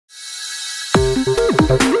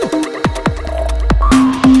Hi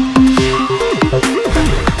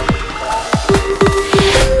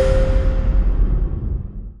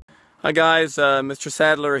guys, Mr.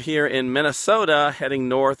 Sadler here in Minnesota, heading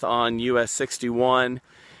north on US 61,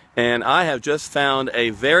 and I have just found a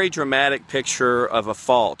very dramatic picture of a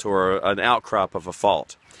fault, or an outcrop of a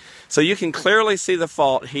fault. So you can clearly see the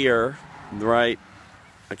fault here, right?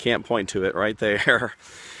 I can't point to it, right there.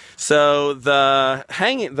 So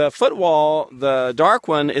the footwall, the dark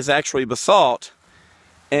one, is actually basalt,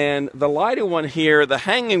 and the lighter one here, the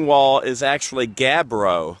hanging wall, is actually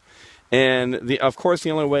gabbro. And of course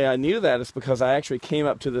the only way I knew that is because I actually came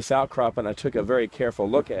up to this outcrop and I took a very careful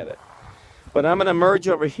look at it. But I'm going to merge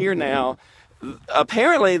over here now.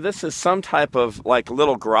 Apparently this is some type of like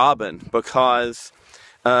little graben, because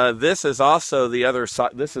this is also the other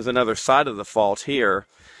side. This is another side of the fault here,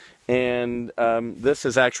 and this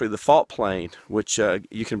is actually the fault plane, which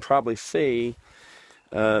you can probably see.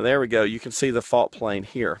 There we go. You can see the fault plane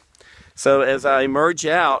here. So as I merge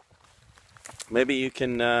out, maybe you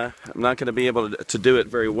can, I'm not going to be able to do it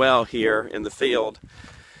very well here in the field,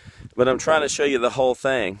 but I'm trying to show you the whole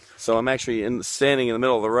thing. So I'm actually standing in the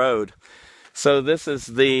middle of the road. So this is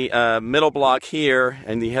the middle block here,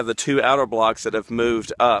 and you have the two outer blocks that have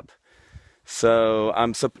moved up. So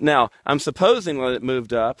I'm supposing that it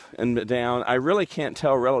moved up and down. I really can't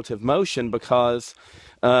tell relative motion because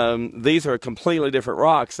these are completely different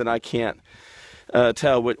rocks, and I can't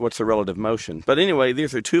tell what's the relative motion. But anyway,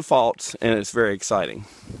 these are two faults, and it's very exciting.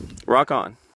 Rock on.